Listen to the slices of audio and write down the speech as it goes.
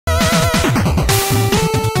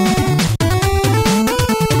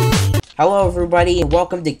Hello everybody and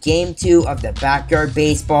welcome to Game 2 of the Backyard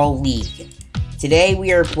Baseball League. Today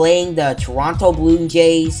we are playing the Toronto Blue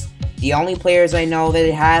Jays. The only players I know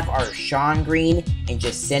that have are Sean Green and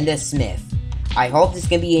Jacinda Smith. I hope this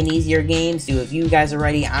can be an easier game, so if you guys are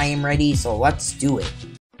ready, I am ready, so let's do it.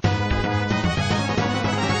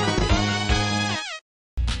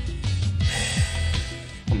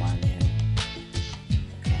 Come on, man.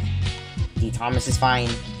 Okay. D. Thomas is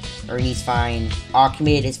fine. Ernie's fine.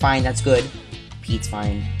 Ahmed is fine. That's good. Pete's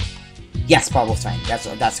fine. Yes, Pablo's fine. That's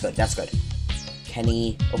good. That's good.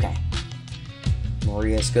 Kenny. Okay.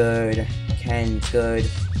 Maria's good. Ken's good.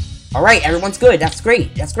 All right, everyone's good. That's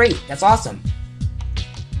great. That's great. That's awesome.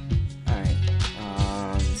 All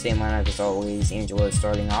right. Same lineup as always. Angela is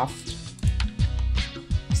starting off.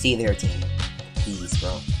 See their team. Please,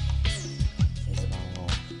 bro.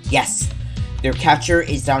 Yes. Their catcher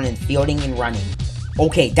is down in fielding and running.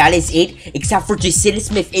 Okay, that is it. Except for Jacinda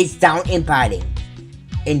Smith is down in batting,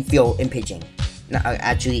 in field, in pitching. No,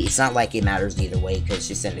 actually, it's not like it matters either way because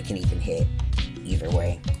Jacinda can even hit either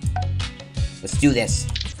way. Let's do this.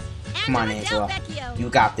 Come on, Angela. You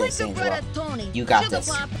got this, Angela. You got this.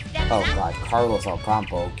 Oh God, Carlos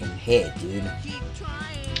Alcampo can hit, dude.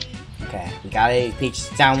 Okay, we got it. Pitch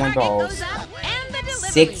down one balls.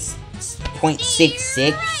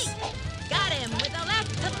 6.66.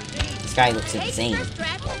 This guy looks insane.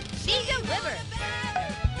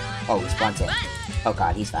 Oh, he's bunting. Oh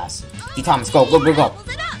God, he's fast. D. Thomas, go.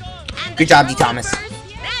 Good job, D. Thomas.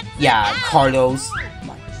 Yeah, Carlos. Come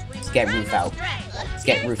on. Let's get Ruth out.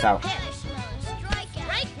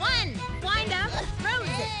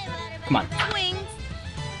 Come on.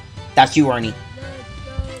 That's you, Ernie.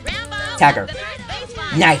 Tagger.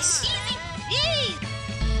 Nice.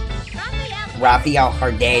 Rafael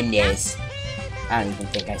Hernandez. I don't even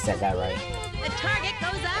think I said that right. The target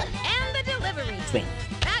goes up and the delivery. Swing.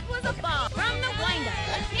 That was a ball from the windup.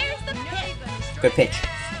 Here's the pitch. Good pitch.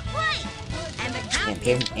 And the count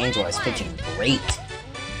And Angela is pitching great.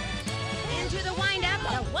 into the windup.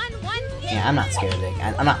 The 1-1 pitch. Yeah, I'm not scared of it.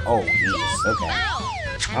 I'm not. Oh,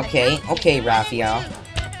 jeez. Okay. Okay, Rafael.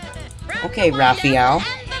 Okay, Rafael.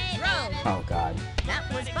 Oh God. That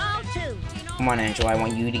was ball 2. Come on, Angela. I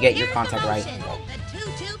want you to get your contact right. The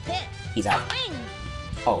 2-2 pitch. He's out. Swing.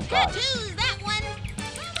 Oh God. Choose that one.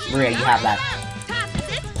 Maria, you have that.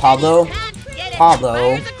 Tosses it. Pablo. Get it.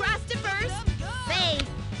 Pablo. Fires across to first. Save.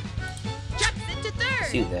 Chucks it to third.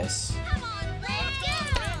 Let's do this.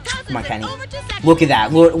 Tosses Come on, it Kenny. over to second. Look at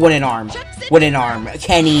that. Look, what an arm. What an arm.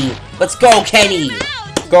 Kenny. Let's go, Kenny.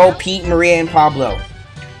 Go, Pete, Maria, and Pablo.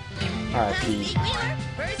 Alright, Pete.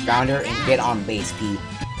 Grounder and get on base, Pete.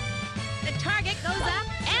 The target goes up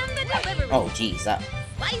and the delivery. Oh, jeez. That,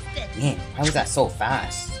 Sliced it. man, how was that so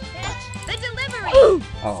fast? The delivery. Oh,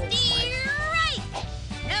 my. Right.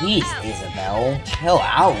 No Jeez, out. Isabel. Chill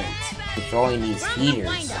out. Controlling these From the heaters.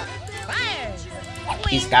 windup. Fires.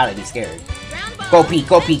 He's Swing. gotta be scared. Ground ball. Go, Pete.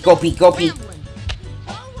 Go, Pete. Go, Pete. Go, Pete. Rambling.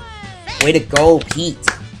 Way to go, Pete.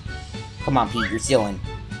 Come on, Pete. You're stealing.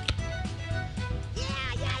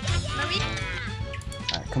 Marie.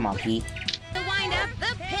 Alright, come on, Pete. The windup.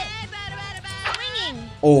 The pitch. Swinging.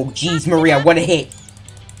 Oh, jeez, Maria. What a hit.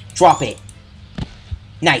 Drop it.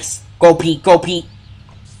 Nice. Go, Pete. Go, Pete.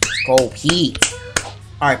 Go, Pete.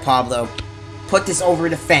 Alright, Pablo. Put this over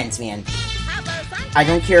the fence, man. I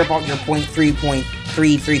don't care about your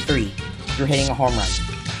 .3.333. You're hitting a home run.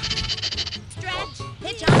 Stretch.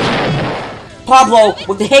 Pitch on. Pablo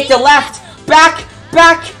with the hit to left. Back.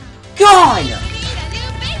 Gone.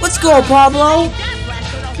 Let's go, Pablo.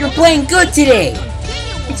 You're playing good today.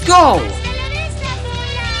 Let's go.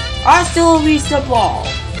 I still release the ball.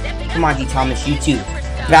 Come on, D. Thomas. You too.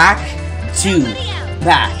 Back to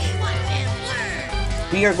back.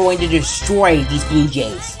 We are going to destroy these Blue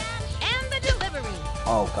Jays. And the delivery.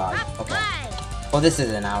 Oh, God. Okay. Well, this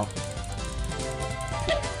isn't out.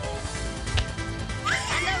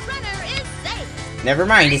 And the runner is safe. Never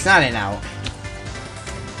mind. It's not an out.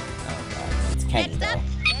 Oh, God. It's Kenny, Next up, though.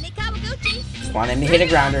 Kenny Kawaguchi. Just want him to hit a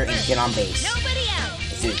grounder and get on base. Nobody else.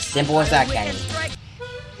 It's as simple as that, Kenny.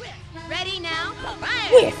 Ready now?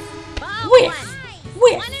 Fire. Whiff. Ball Whiff.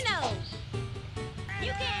 1. 1-0.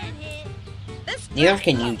 You can hit. The Neither strike.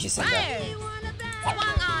 can you, Jacinda. Fires.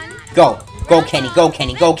 Swung on. Go, Kenny. Go,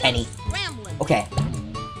 Kenny. Rambling. Okay.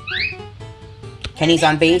 Kenny's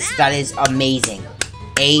on base. That is amazing.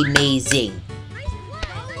 Amazing.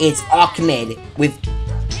 It's Ahmed with...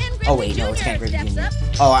 Oh, wait, no, it's Ken Griffey Jr.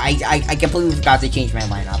 Oh, I completely forgot to change my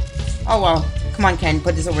lineup. Oh, well. Come on, Ken.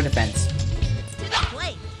 Put this over the fence. To the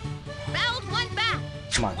plate. Fouled one back.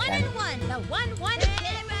 Come on, Ken. 1-1. The 1-1 pitch.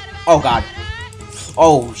 Oh, God.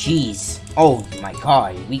 Oh, jeez. Oh my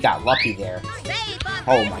god, we got lucky there. Save on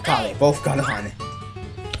Oh my god, they both got on.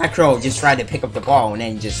 That crow just tried to pick up the ball and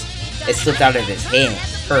then it slipped out of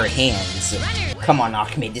her hands. Come on,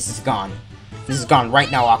 Akame, this is gone. This is gone right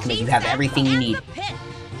now, Akame. You have everything you need.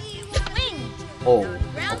 Oh,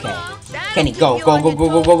 okay. Kenny, go.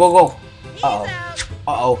 Uh-oh.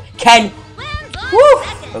 Uh-oh. Ken! Woo!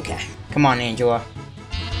 Okay. Come on, Angela.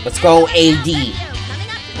 Let's go AD.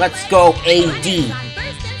 Let's go AD.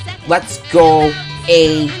 Let's go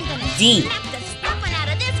AD.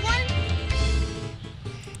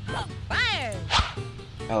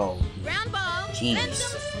 Oh, jeez.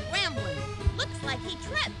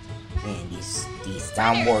 Man, these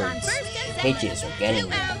downwards pitches are getting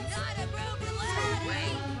me.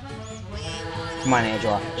 Come on,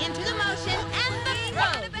 Angela. Into the motion and the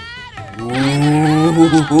throw.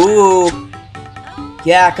 Ooh.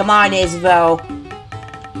 Yeah, come on, Isabel.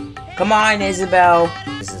 Come on, Isabel.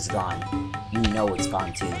 This is gone. You know it's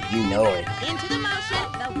gone too. You know it. Into the motion,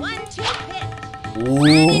 the 1-2 pitch.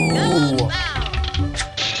 Ooh. Foul.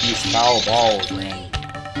 These foul balls, man. A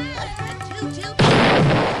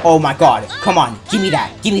 2-2. Oh my god. Come on. Give me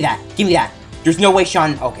that. Give me that. Give me that. There's no way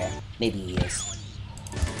Sean... Okay. Maybe he is.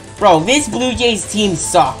 Bro, this Blue Jays team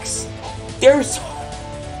sucks. There's...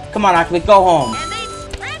 Come on, Ahmed. Go home.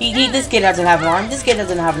 This kid doesn't have an arm. This kid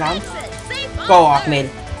doesn't have an arm. Go, Ahmed.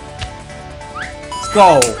 Let's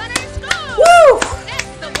go. Woo!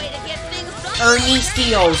 Ernie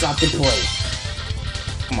Steele's up to play.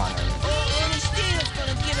 Come on, Ernie.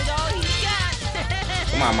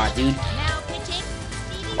 Come on, my dude.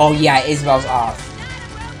 Oh, yeah, Isabel's off.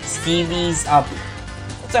 Stevie's up.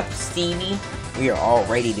 What's up, Stevie? We are all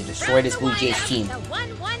ready to destroy this Blue Jays team.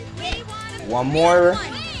 One more,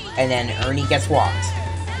 and then Ernie gets walked.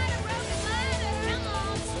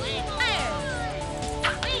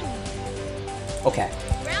 Okay.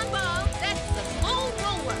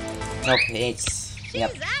 Okay, it's...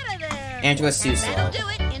 Yep. Angela's too slow.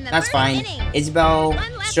 That's fine. Isabel,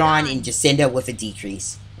 Sean, and Jacinda with a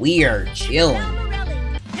decrease. We are chilling.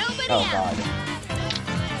 Oh god.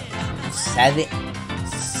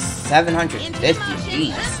 750.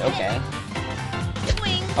 Jeez. Okay.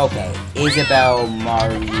 Okay. Isabel,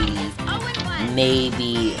 Marie,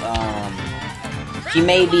 maybe, she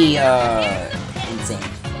may be, insane.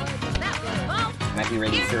 Might be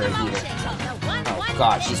ready for a heater. Oh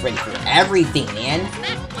god, she's ready for everything, man.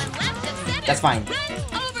 That's fine.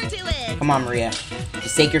 Come on, Maria.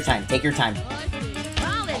 Just take your time. Take your time.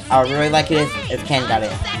 I would really like it if Ken got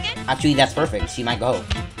it. Actually, that's perfect. She might go.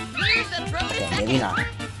 Okay, maybe not.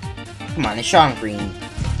 Come on, it's Sean Green.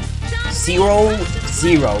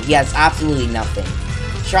 0-0. He has absolutely nothing.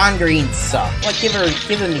 Sean Green sucks. What? Give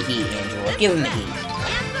him the heat, Angela. Give him the heat.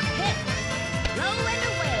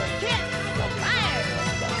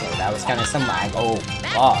 Okay, that was kind of some lag. Oh,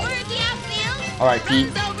 god. Alright,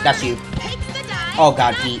 Pete. That's you. Oh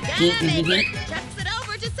god, Pete. Pete.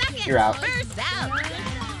 You're out.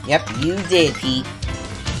 Yep, you did, Pete.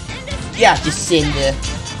 Yeah, Jacinda.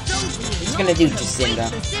 What's gonna do,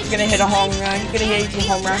 Jacinda? You're gonna hit a home run? You're gonna hit a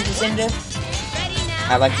home run, Jacinda?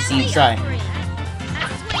 I'd like to see you try.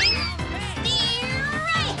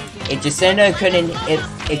 If Jacinda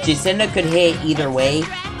could hit either way,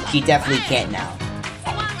 she definitely can't now.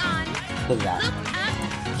 Look at that.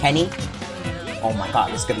 Kenny? Oh my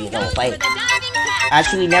god, this is gonna be a double play.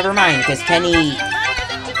 Actually, never mind, because Kenny,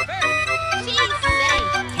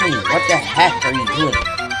 what the heck are you doing?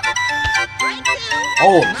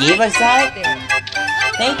 Oh, gave us that?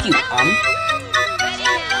 Thank you, man.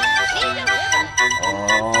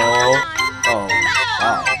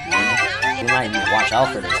 We might need to watch out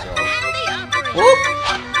for this girl. Whoop!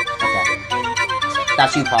 Okay.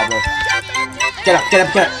 That's you, Pablo. Get up, get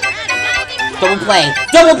up, get up! Double play!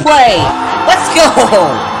 Double play! Let's go!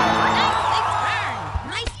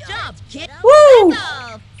 Nice job, kid. Woo!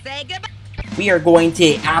 Say goodbye. We are going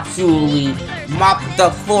to absolutely mop the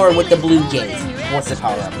floor with the Blue Jays. What's the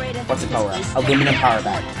power up? What's the power up? Aluminum power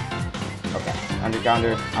back. Okay.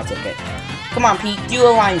 Undergrounder. I'll take it. Come on, Pete. Do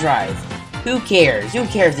a line drive. Who cares? Who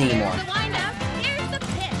cares anymore?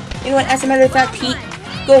 You know what? As a matter of fact, Pete,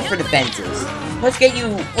 go for the fences. Let's get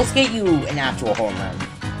you an actual home run.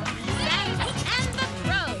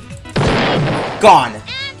 Gone.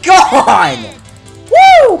 Gone!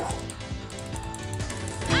 Woo!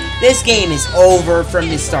 This game is over from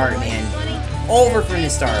the start, man. Over from the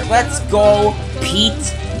start. Let's go,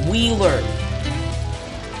 Pete Wheeler.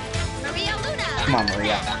 Come on,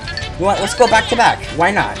 Maria. You know what? Let's go back to back.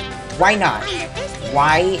 Why not? Why not?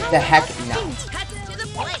 Why the heck not?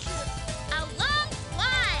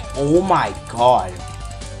 Oh my god.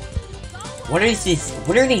 What is this?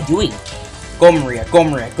 What are they doing? Go Maria, go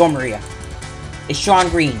Maria, go Maria. It's Sean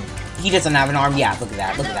Green. He doesn't have an arm. Yeah, look at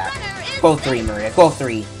that, look at that. Go 3, Maria, go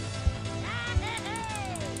 3.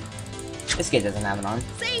 This kid doesn't have an arm.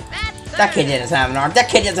 That kid doesn't have an arm. That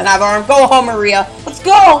kid doesn't have an arm. Go home, Maria. Let's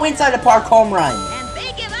go! Inside the park home run. And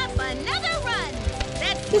they give up another run.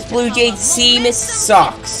 This Blue Jays team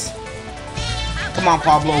sucks. Come on,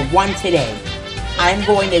 Pablo. 1 today. I'm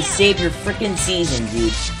going to save your freaking season,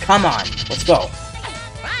 dude. Come on. Let's go.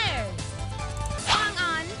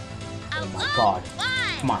 Oh my god.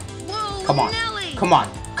 Come on. Come on. Come on.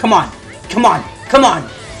 Come on. Come on. Come on.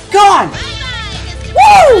 Come on!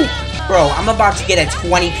 Woo! Bro, I'm about to get a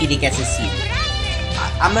 20p against this team.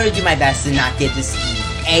 I'm gonna do my best to not give this team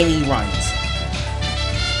any runs.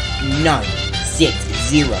 None.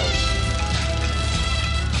 6-0.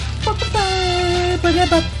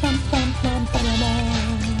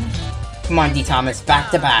 Come on, D. Thomas.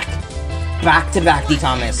 Back to back. Back to back, D.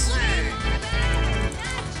 Thomas.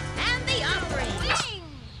 And the offering.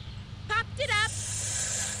 Popped it up.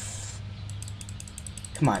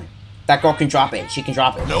 Come on. That girl can drop it. She can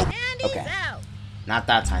drop it. Nope. And Okay. he's out. Not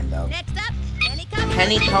that time, though. Next up,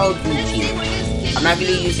 Kenny Kawaguchi. I'm not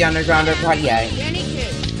gonna use the undergrounder part yet.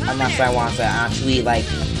 Unless I want to actually, like,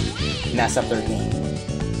 mess up their game.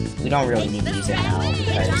 We don't really need to use it now,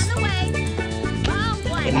 because,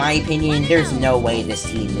 in my opinion, there's no way this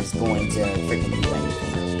team is going to freaking do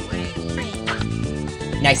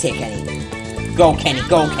anything. Nice hit, Kenny. Go, Kenny.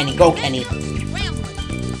 Go, Kenny. Go, Kenny.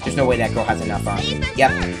 There's no way that girl has enough arm.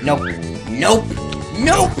 Yep. Nope. Nope.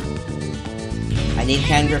 Nope. I need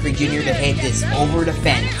Ken Griffey Jr. to hit this over the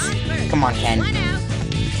fence. Come on, Ken.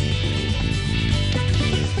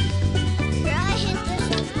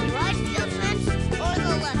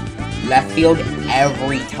 Left field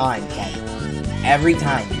every time, Ken. Every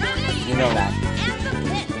time. You know that.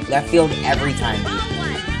 Left field every time.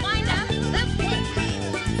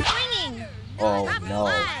 Oh, no.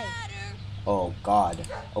 Oh, God.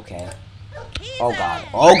 Okay. Oh, God.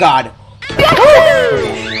 Oh, God.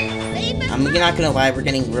 I'm not gonna lie, we're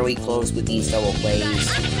getting really close with these double plays.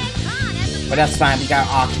 But that's fine, we got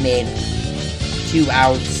Ahmed. 2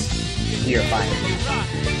 outs. We are fine.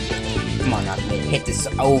 Come on, Ahmed. Hit this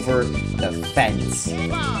over the fence.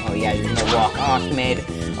 Oh yeah, you're gonna walk Ahmed.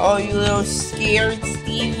 Oh, you little scared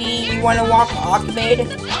Stevie. You wanna walk Ahmed?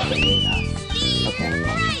 Okay.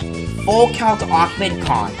 Full count Ahmed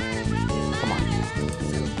Khan. Come on.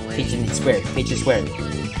 Pitch in square. Pitch in square.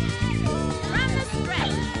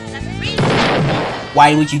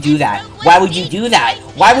 Why would you do that? Why would you do that?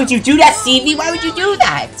 Why would you do that, Stevie? Why would you do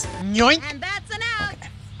that? Yoink. And that's an out.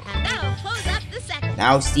 And that'll close up the second.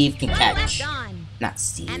 Now Steve can catch. Gone. Not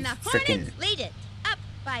Steve. And the Freaking. Hornets lead it up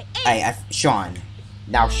by 8. Sean.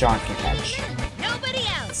 Now Sean can catch. Nobody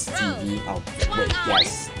else. Stevie. Oh, wait,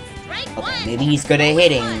 yes. Strike Okay, one. maybe he's good at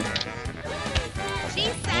hitting.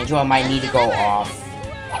 She's set. Angela might need to go off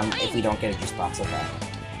if we don't get a juice box. Okay.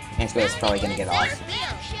 Angela's probably gonna get off.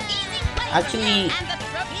 Actually,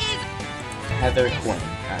 Heather Quinn.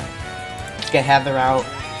 Alright. Let's get Heather out.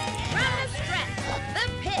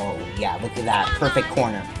 Oh, yeah, look at that. Perfect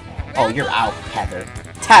corner. Oh, you're out, Heather.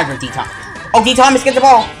 Tag her, D. Thomas. Oh, D. Thomas, get the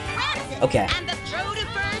ball! Okay.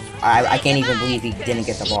 I can't even believe he didn't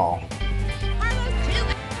get the ball.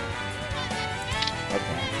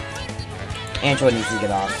 Okay. Angela needs to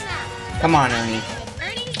get off. Come on, Ernie.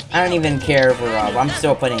 I don't even care if we're up. I'm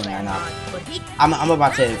still putting man up. I'm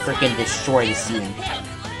about to freaking destroy this team.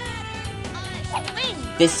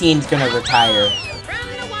 This team's gonna retire.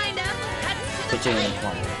 Pitching in the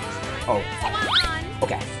corner. Oh.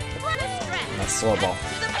 Okay. Nice slow ball.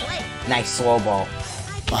 Nice slow ball.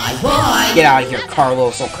 Bye-bye. Get out of here,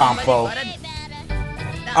 Carlos Ocampo.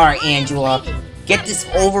 Alright, Angela. Get this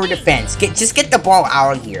over the fence. Just get the ball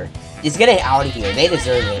out of here. Just get it out of here. They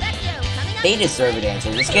deserve it. They deserve it,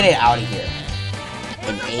 Angela. Just get it out of here.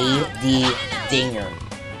 An A-D dinger.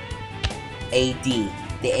 A-D.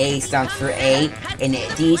 The A stands for A, and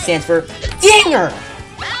the D stands for dinger!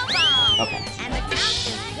 Okay.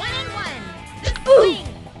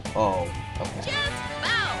 Oh, okay.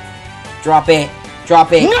 Drop it.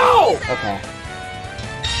 Drop it. No! Okay.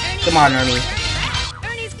 Come on, Ernie.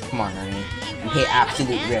 Come on, Ernie. You hit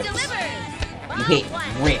absolute rips. You hit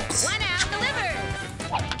rips.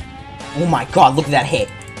 Oh my god, look at that hit.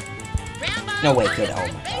 No way, kid. Oh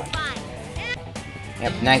my god.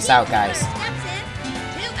 Yep, nice out, guys.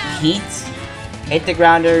 Heat. Hit the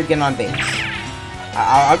grounder, get on base.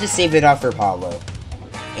 I'll just save it up for Pablo.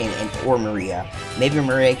 Or Maria. Maybe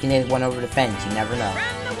Maria can hit one over the fence, you never know.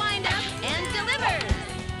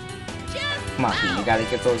 Come on, Pete, you gotta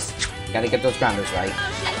get those grounders right.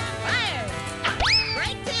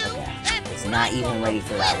 Okay. It's not even ready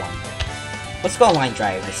for that one. Let's go line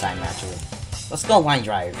drive this time, actually. Let's go line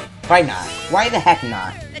drive. Why not? Why the heck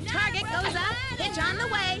not? The target goes up. Pitch on the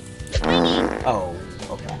way. Oh,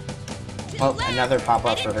 okay. Well, another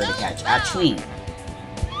pop-up for her to catch. Actually,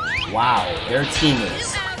 wow, their team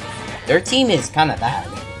is kind of bad.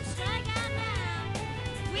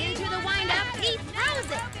 Into the windup. He throws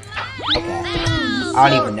it. Okay. I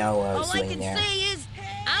don't even know what I was doing there.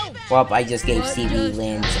 Well, I just gave Stevie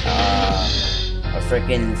Lynch, a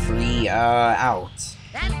freaking free, out.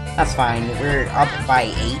 That's fine, we're up by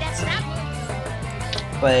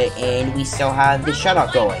 8. And we still have the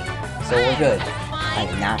shutout going. So we're good.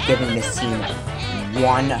 I'm not giving this team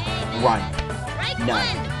 1 run.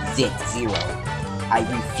 None. Zip. 0. I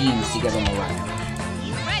refuse to give them a run.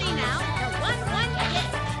 He's ready now. The 1-1 hit.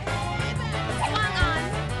 Swung on.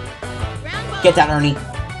 Ground ball. Get that, Ernie.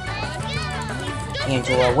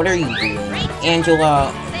 Angela, what are you doing?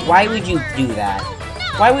 Angela, why would you do that?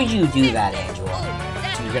 Why would you do that, Angela?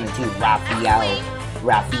 So you're gonna do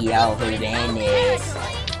Rafael Hernandez.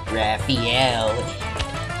 Rafael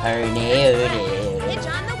Hernandez. Pitch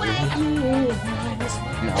on the way.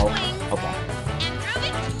 No. Okay. And throw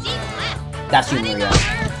it deep left. That's you, Maria.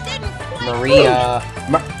 Didn't quite. Maria.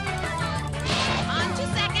 On to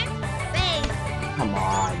second. Base. Come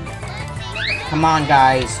on. Come on,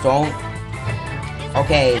 guys. Don't.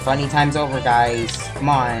 Okay, funny time's over, guys. Come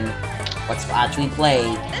on. Let's actually play.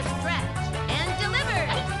 The stretch. And delivered.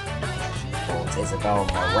 Oh, it's Isabel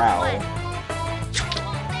Morel.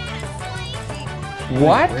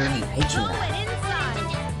 What? Where are you pitching Throw that? it inside.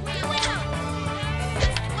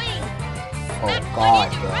 Swing. Oh, God,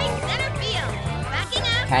 Right bro. center field. Backing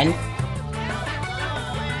up. 10?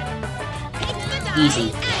 Takes the dive. Easy.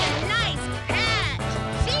 And a nice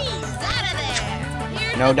catch. She's out of there.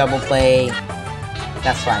 Here's No the double first. play.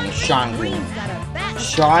 That's fine. It's Sean Green. Green's got a back.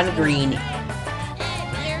 Sean Green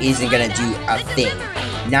isn't gonna do a The thing.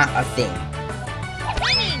 delivery. Not a thing.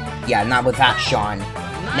 Swinging. Yeah, not with that Sean.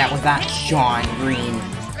 Not with that Sean Green.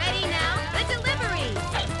 Ready now. The delivery.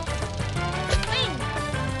 Swing.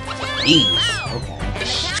 Jeez. Wow. Okay.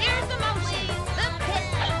 Here's the motion. The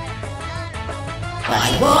pitch.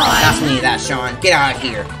 That's me, that Sean. Get out of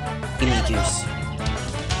here. Give me juice.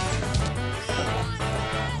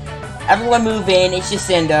 Everyone move in. It's just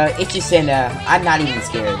Jacinda. It's just Jacinda. I'm not even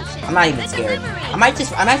scared. I'm not even scared. I might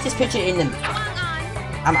just pitch it in the. Swung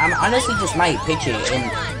on. I'm honestly just might pitch it in.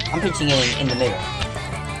 I'm pitching it in the middle.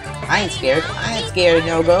 I ain't scared. I ain't scared.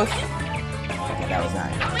 No ghost. Okay, that was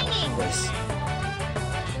not. It was.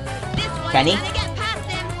 This one's Kenny? gonna get past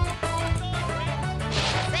him.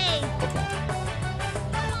 Save. Okay.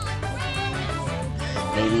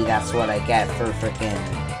 Maybe that's what I get for freaking.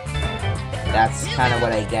 That's kind of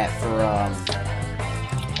what I get for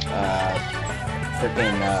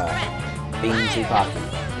being too cocky.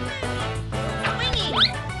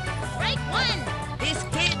 Swinging. Strike one. This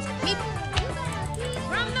kid's keep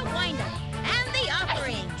from the windup and the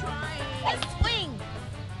offering. The swing.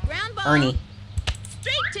 Ground ball. Ernie.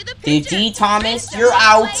 Straight to the Dude, pitcher. D. Thomas, you're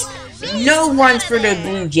out. No runs for the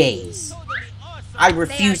Blue Jays. I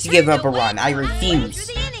refuse to give up a run. I refuse.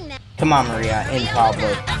 Through the inning now. Come on, Maria and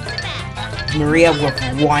Pablo. Maria with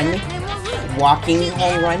 1 walking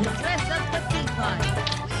home run. Dress up the teapot.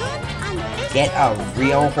 Get a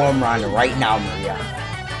real home run right now, Maria.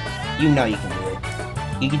 You know you can do it.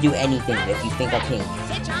 You can do anything if you think of pink.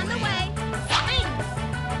 Pitch on the way. Swing.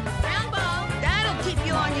 Ground ball. That'll keep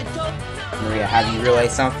you on your toes. Maria, have you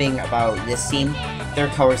realized something about this team? Their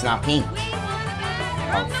color's not pink.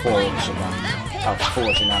 How foolish of them. How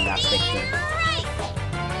foolish of them not to pick pink. Right.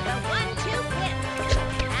 The 1-2 pitch.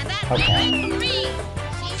 And that's Okay. 3.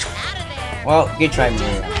 She's out of there. Well, good try,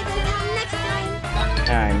 Maria. Next time.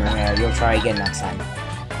 Alright, Maria, you'll try again next time.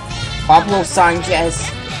 Pablo Sanchez.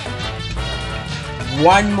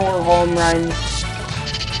 1 more home run.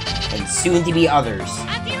 And soon to be others.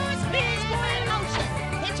 At your spears for emotion.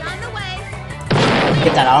 Pitch on the way.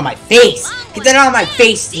 Get that out of my face! Get that out of my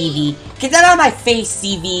face, Stevie! Get that out of my face,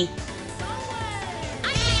 Stevie!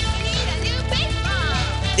 I think we need a new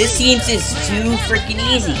baseball. This seems just too freaking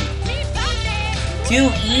easy. She's out there. Too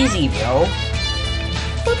easy, bro.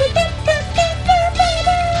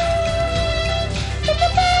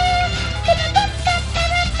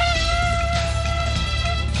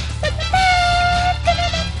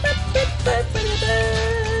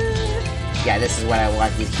 Yeah, this is what I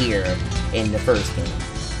wanted to hear in the first game.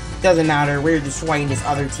 Doesn't matter, we're destroying this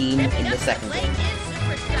other team in the second game.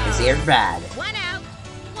 Because they're bad. 1 out.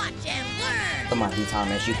 Watch and learn. Come on, D.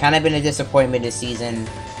 Thomas. You've kind of been a disappointment this season.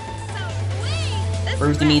 The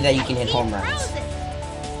Prove to me stretch. that you can hit He home runs. throws it.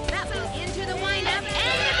 That was into the windup and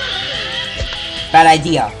the delivery. Bad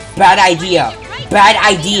idea. Bad idea. Bad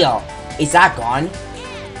idea. Is that gone?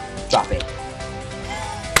 Drop it.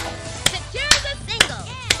 Secure the single.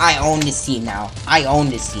 I own this team now. I own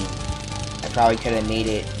this team. I probably could have made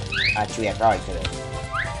it. Actually, I probably could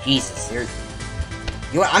have. Jesus, you're... You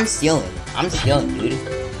know what? I'm stealing. I'm stealing, dude.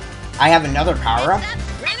 I have another power-up.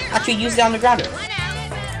 Actually, use it on the grounder. One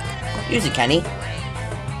out. Use it, Kenny.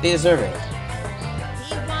 They deserve it.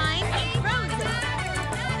 Rewind. Frozen.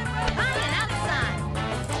 Calling outside.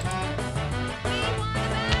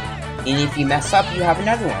 And if you mess up, you have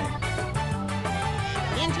another one.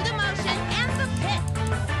 Into the motion and the pit.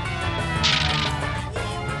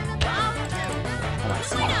 Ball two. Come on,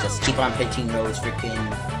 Steve. Just keep on pitching those freaking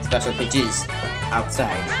special pitches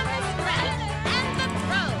outside.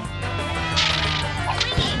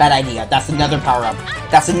 Bad idea. That's another power-up.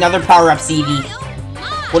 That's another power-up, Stevie.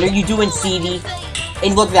 What are you doing, Stevie?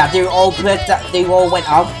 And look at that. They all went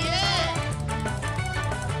up.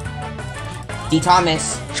 D.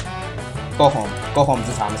 Thomas. Go home. Go home,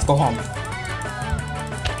 D. Thomas. Go home.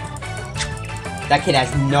 That kid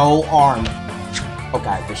has no arm.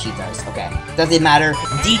 Okay, but she does. Okay. Doesn't matter.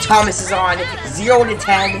 D. Thomas is on 0 to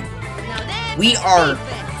 10. We are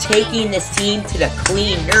taking this team to the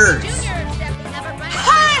cleaners.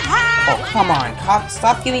 Oh, come on.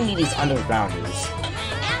 Stop giving me these undergrounders.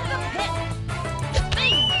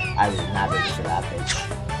 I was not ready for that pitch.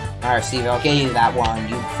 Alright, Steve, I'll give you that one.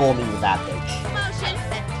 You fool me with that pitch.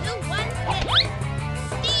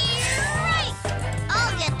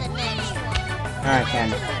 Alright,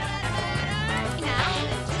 Ken.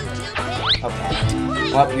 Okay.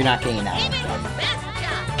 Well, you're not getting that one, Ken.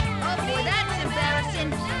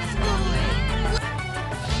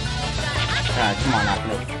 Alright, come on,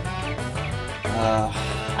 Ahmed.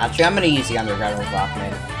 Actually, I'm gonna use the underground with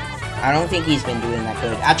Ahmed. I don't think he's been doing that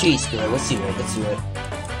good. Actually, screw it. Let's do it. Let's do it.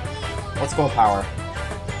 Let's go power.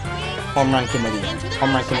 Home run committee.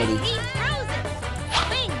 Home run committee.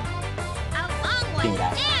 Give me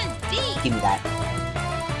that. Give me that.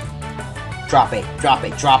 Drop it. Drop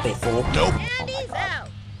it. Drop it, fool. Nope. Oh my god.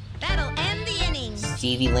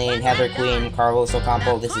 Stevie Lane, Heather Quinn, Carlos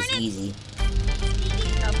Ocampo. This is easy.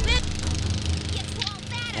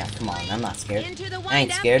 Yeah, come on. I'm not scared. I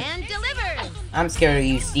ain't scared. I'm scared of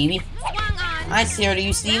you, Stevie. I'm scared of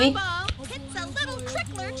you, Stevie. Man,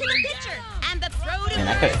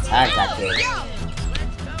 I could have tagged that kid.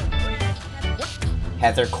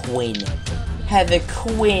 Heather Quinn. Heather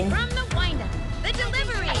Quinn. From the windup, the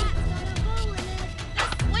delivery. The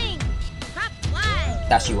swing. Top fly.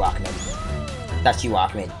 That's you, Ahmed. That's you,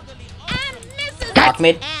 Ahmed. And misses.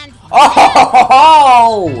 Ahmed. And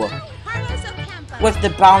Oh! Carlos Ocampo. With the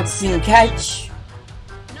bouncing catch.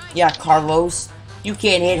 Yeah, Carlos. You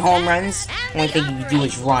can't hit home runs. Only thing you can do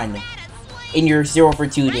is run. And you're 0 for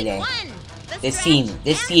 2 today. This team.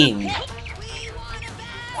 Swing.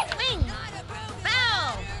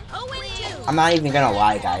 Foul. 0-2. I'm not even gonna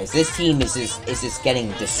lie, guys. This team is just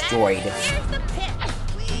getting destroyed. Here's the pitch.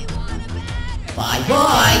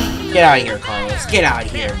 Bye-bye. Get out of here, Carlos. Get out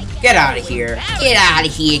of here. Get out of here. Get out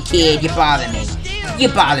of here, kid. You bother me. You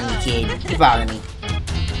bother me, kid. You bother me.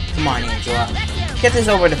 Come on, Angela. Get this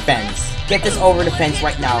over the fence. Get this over the fence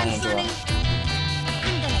right now, Angela. I'm gonna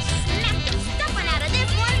smack the stuffing out of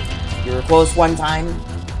this one. You were close one time.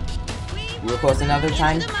 You were close another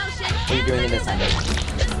time. Into the motion. What are you doing in this time?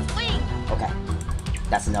 Swing. Okay.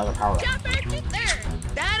 That's another power up. Jumper to third.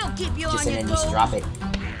 That'll keep you Just on and your then just toes. drop it.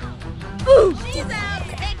 He's out. That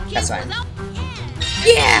kid That's fine. was out.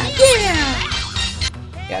 Yeah! Yeah!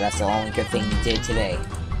 Yeah, that's the only good thing you did today.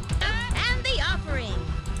 And the offering.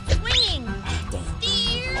 Swinging. Dang.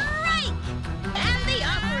 Steer right. And the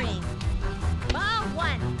offering. Ball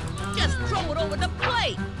one. Just throw it over the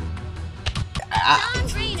plate. John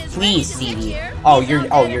Green is ready Please, to Stevie. pitch here. Oh, He's you're on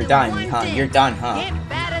oh deck you're with done, one huh? dig. You're done, huh? Hit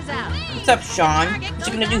batters out. What's up, Sean? What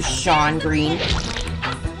you gonna do, Sean Green?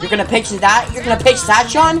 You're gonna pitch that? You're gonna pitch that,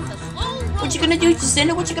 Sean? It's a slow roll. What you gonna do,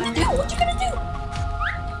 Jacinda? What you gonna do? What you gonna do?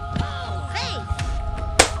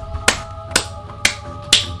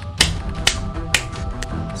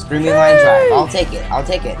 Screaming line drive. I'll take it. I'll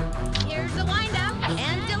take it. Here's the windup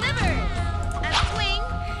and delivered. A swing.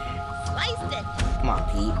 Sliced it. Come on,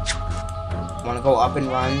 Pete. Wanna go up and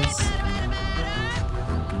runs?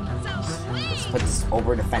 Let's put this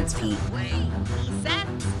over the fence, Pete. Set.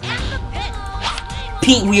 And the pit.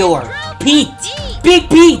 Pete Wheeler. Pete! Deep. Big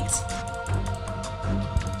Pete!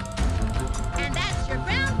 And that's your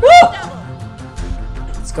ground Woo! double.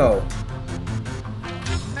 Let's go.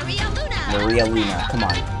 Maria Luna. Maria Luna. Come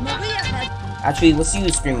on. Maria has Actually, let's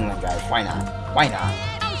use Screaming Line Drive. Why not? Why not?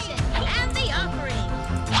 motion and the offering.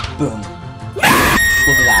 Boom.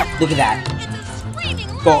 Look at that. Look at that. It's a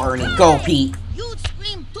Go, Ernie. Go, Pete. You'd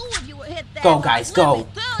scream too if you were hit that. Go, guys, Let go. me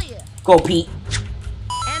tell ya. Go, Pete.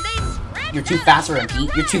 And they scratched You're too out fast for him, the Pete.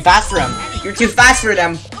 You're too red. fast for him. You're too fast for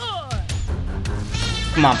them.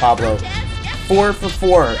 Come on, Pablo. 4 for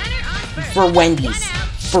 4. For Wendy's.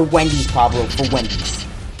 For Wendy's, Pablo. For Wendy's.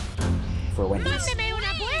 For Wendy's.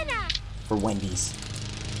 For Wendy's.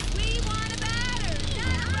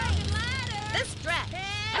 This strat.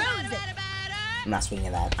 Proves it. I'm not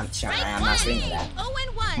swinging that. I'm not swinging that.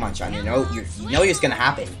 0-1. Come on, Sean. You know it's gonna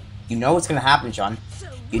happen. You know it's gonna happen, Sean.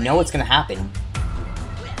 You know it's gonna happen.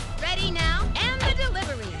 Ready now, and the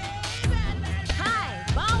delivery. Hi,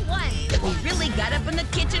 ball 1. We really got up in the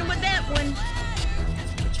kitchen with that one.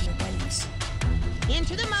 Wendy's.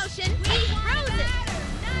 Into the motion. He throws it.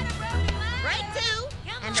 Right 2.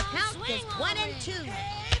 And the count is 1 and 2.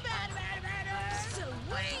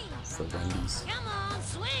 For Wendy's. Come on,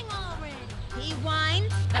 swing already. He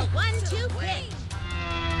winds the 1-2 pitch.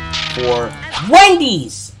 For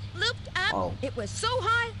Wendy's! Looped up. Oh. It was so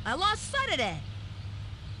high, I lost sight of that.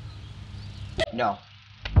 No.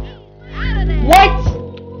 Out of there. What?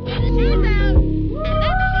 And the time's out. And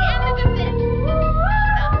that's the end of the fifth.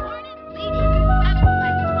 The Hornets leading up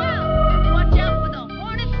by 12. Watch out for the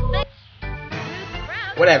Hornets.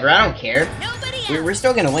 Whatever, I don't care. Nobody else. We're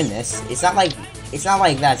still gonna win this. It's not like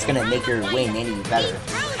that's gonna make your win any better.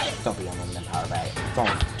 Don't be unlimited power back.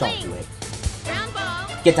 Don't do it. Ground ball.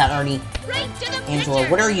 Get that, Ernie. Right to the Angela,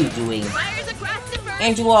 pitcher. what are you doing? Fires across the first.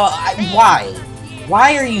 Angela, why?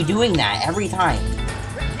 Why are you doing that every time?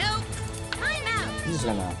 Nope. Timeout. He's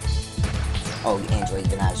gonna. Oh, Angela, you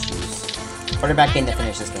can have shoes. Put her back in to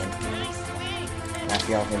finish this game.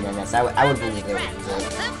 After all 3 minutes, I would believe they would use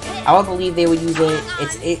it. I would believe they would use it.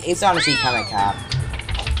 It's honestly kind of cap.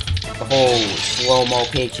 The whole slow-mo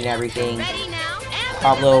pitch and everything. Ready now. And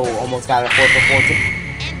Pablo almost got a 4 for 4.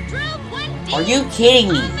 and drove one deep Are you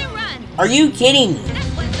kidding me? on the run. Are you kidding me?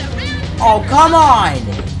 That was the round. Oh, come on!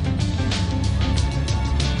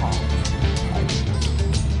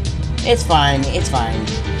 It's fine. It's fine.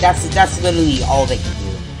 That's literally all they can do.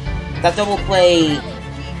 That double play,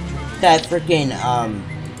 that freaking home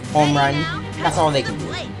run. That's all they can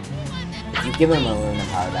do. If you give him a little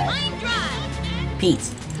power back, Line drive. Pete.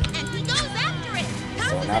 And he goes after it.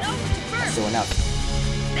 Still Pops it enough. over That's first. still enough.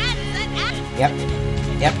 That's an act. Yep.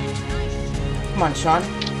 Yep. Come on, Sean.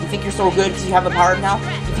 You think you're so good because you have the power now?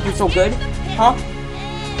 You think you're so good? Huh?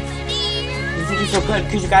 You think you're so good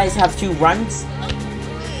because you guys have 2 runs?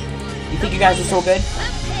 You think you guys are so good?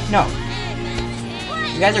 No.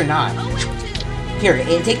 You guys are not. Here,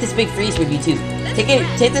 and take this big freeze with you too. Take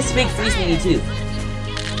this big freeze with you too.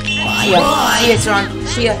 See ya. See ya, Sean.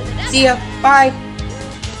 See ya. See ya. Bye.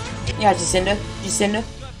 Yeah, Jacinda. Jacinda.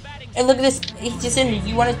 Hey, look at this. Hey, Jacinda,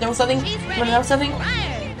 you want to know something? You want to know something?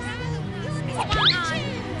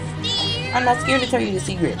 I'm not scared to tell you the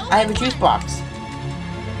secret. I have a juice box.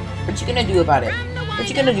 What you gonna do about it? What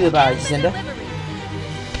you gonna do about it, Jacinda?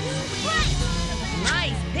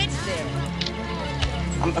 Nice pitch there.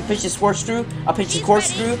 I'll pitch the corkscrew, I'll pitch the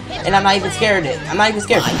corkscrew, and I'm not even scared of it. I'm not even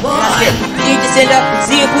scared. I'm not scared. See you, Jacinda.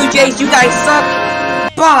 See you, Blue Jays. You guys suck.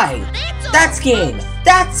 Bye. That's game.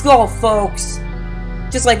 That's all, folks.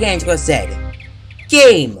 Just like Angela said.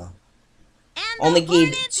 Game. Only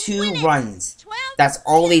gave 2 runs. That's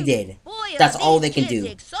all they did. That's all they can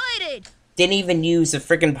do. Didn't even use a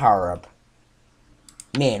freaking power-up.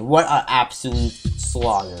 Man, what an absolute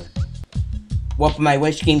slaughter. Well, my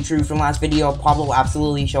wish came true from last video. Pablo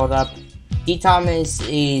absolutely showed up. D. Thomas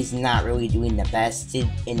is not really doing the best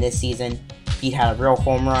in this season. He had a real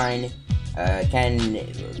home run. Ken,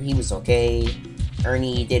 he was okay.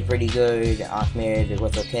 Ernie did pretty good. Ahmed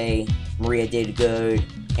was okay. Maria did good.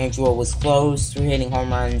 Angela was close to hitting home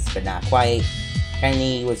runs, but not quite.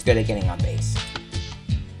 Kenny was good at getting on base.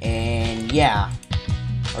 And yeah.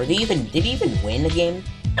 Did he even win the game?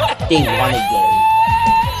 They won a game.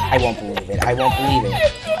 I won't believe it. I won't believe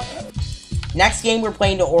it. Next game, we're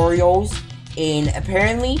playing the Orioles. And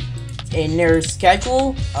apparently, in their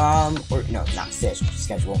schedule, or no, not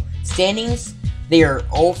schedule, standings, they are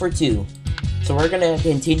 0 for 2. So we're gonna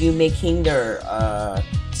continue making their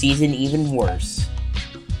season even worse.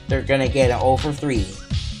 They're gonna get an 0 for 3.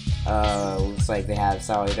 Looks like they have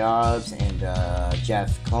Sally Dobbs and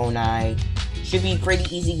Jeff Conine. Should be a pretty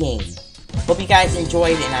easy game. Hope you guys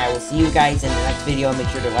enjoyed, and I will see you guys in the next video. Make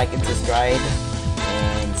sure to like and subscribe.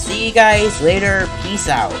 And see you guys later. Peace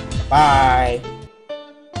out. Bye.